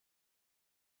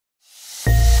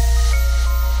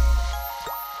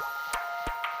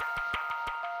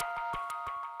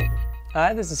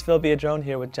Hi, this is Phil Biedron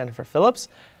here with Jennifer Phillips.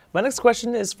 My next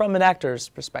question is from an actor's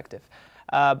perspective.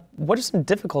 What are some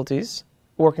difficulties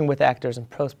working with actors in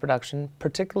post-production,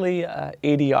 particularly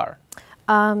ADR?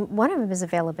 One of them is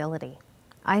availability.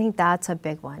 I think that's a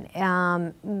big one.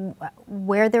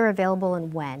 Where they're available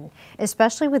and when,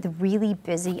 especially with really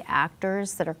busy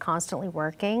actors that are constantly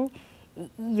working.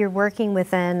 You're working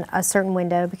within a certain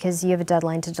window because you have a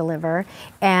deadline to deliver,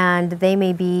 and they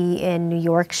may be in New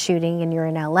York shooting and you're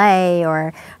in LA,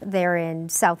 or they're in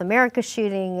South America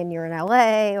shooting and you're in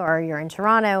LA, or you're in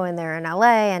Toronto and they're in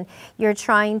LA, and you're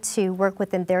trying to work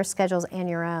within their schedules and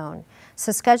your own.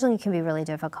 So scheduling can be really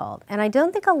difficult. And I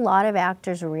don't think a lot of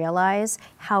actors realize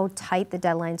how tight the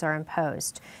deadlines are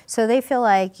imposed. So they feel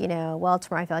like, you know, well,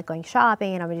 tomorrow I feel like going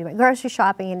shopping and I'm gonna do my grocery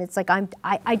shopping, and it's like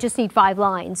I just need 5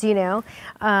 lines, you know?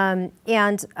 And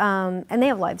they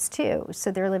have lives too, so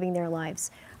they're living their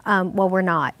lives. Well, we're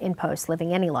not in post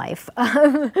living any life.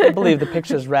 I believe the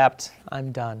picture's wrapped.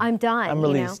 I'm done. I'm done. I'm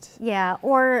released. You know? Yeah,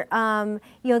 or,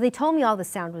 you know, they told me all the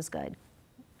sound was good.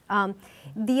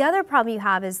 The other problem you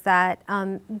have is that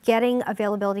getting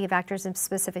availability of actors in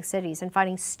specific cities and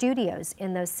finding studios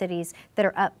in those cities that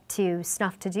are up to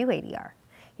snuff to do ADR.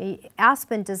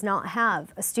 Aspen does not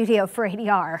have a studio for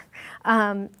ADR.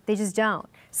 They just don't.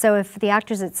 So if the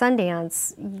actor's at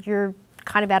Sundance, you're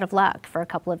kind of out of luck for a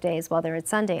couple of days while they're at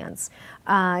Sundance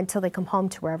until they come home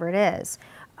to wherever it is.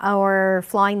 Or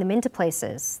flying them into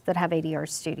places that have ADR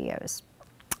studios.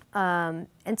 And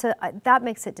so that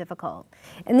makes it difficult.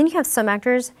 And then you have some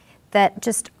actors that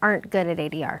just aren't good at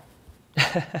ADR.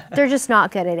 They're just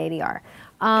not good at ADR.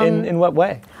 In what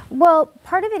way? Well,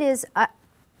 part of it is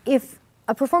if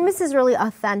a performance is really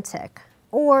authentic,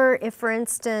 or if, for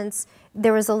instance,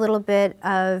 there was a little bit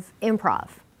of improv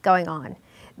going on,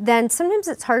 then sometimes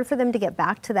it's hard for them to get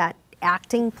back to that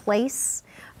acting place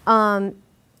to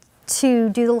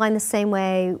do the line the same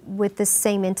way with the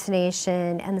same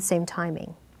intonation and the same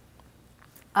timing.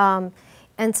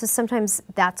 And so sometimes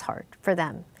that's hard for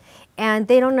them. And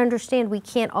they don't understand we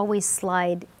can't always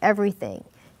slide everything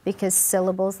because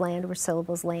syllables land where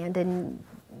syllables land, and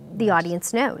the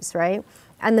audience knows, right?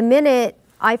 And the minute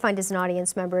I find as an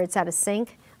audience member it's out of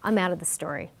sync, I'm out of the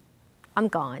story. I'm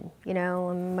gone, you know,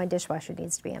 and my dishwasher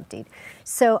needs to be emptied.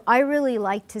 So I really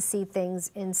like to see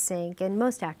things in sync, and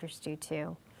most actors do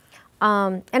too.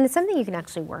 And it's something you can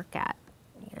actually work at,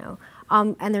 you know.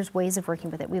 And there's ways of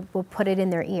working with it. We'll put it in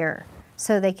their ear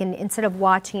so they can, instead of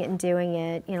watching it and doing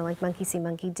it, you know, like monkey see,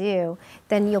 monkey do,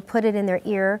 then you'll put it in their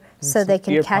ear so they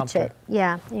can catch it.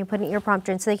 Yeah, and you put an ear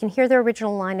prompter in so they can hear their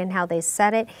original line and how they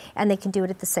said it, and they can do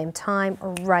it at the same time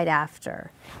or right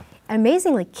after. And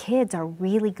amazingly, kids are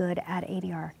really good at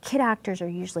ADR. Kid actors are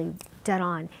usually dead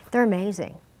on. They're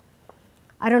amazing.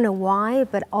 I don't know why,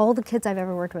 but all the kids I've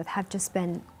ever worked with have just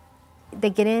been, they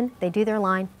get in, they do their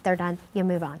line, they're done, you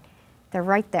move on. They're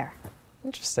right there.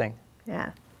 Interesting.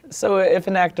 Yeah. So if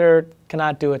an actor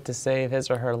cannot do it to save his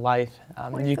or her life,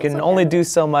 you can only do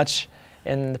so much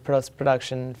in the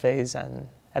post-production phase, and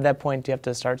at that point you have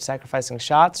to start sacrificing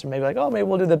shots, or maybe like, oh, maybe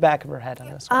we'll do the back of her head on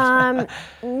this one.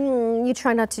 You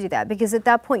try not to do that, because at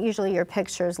that point usually your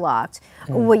picture is locked.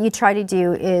 What you try to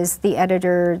do is the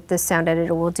editor, the sound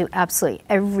editor, will do absolutely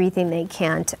everything they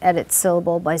can to edit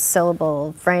syllable by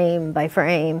syllable, frame by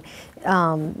frame,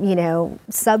 you know,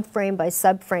 subframe by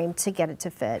subframe to get it to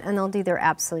fit, and they'll do their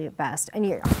absolute best. And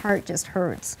your heart just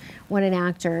hurts when an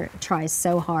actor tries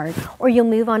so hard. Or you'll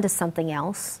move on to something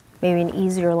else, maybe an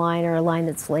easier line or a line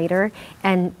that's later,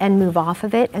 and move off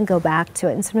of it and go back to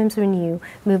it. And sometimes when you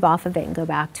move off of it and go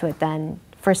back to it, then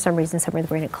for some reason somewhere in the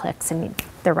brain it clicks and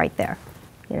they're right there,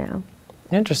 you know.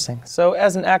 Interesting. So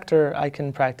as an actor, I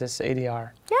can practice ADR.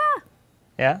 Yeah.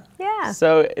 Yeah? Yeah.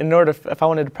 So in order, if I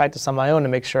wanted to practice on my own to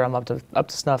make sure I'm up to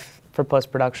snuff for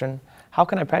post-production, how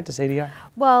can I practice ADR?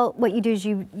 Well, what you do is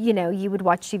you would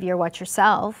watch TV or watch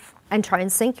yourself and try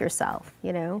and sync yourself,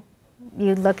 you know.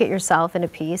 You look at yourself in a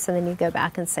piece and then you go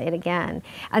back and say it again.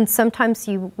 And sometimes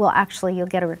you'll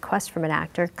get a request from an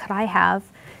actor, could I have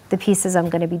the pieces I'm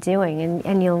going to be doing?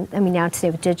 And I mean, now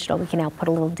today with digital, we can now put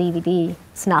a little DVD,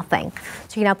 it's nothing.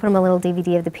 So you can now put them a little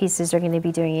DVD of the pieces they're going to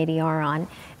be doing ADR on,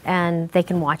 and they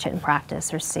can watch it and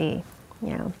practice or see,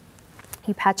 you know.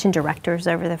 You patch in directors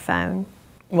over the phone.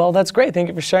 Well, that's great. Thank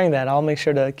you for sharing that. I'll make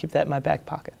sure to keep that in my back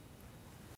pocket.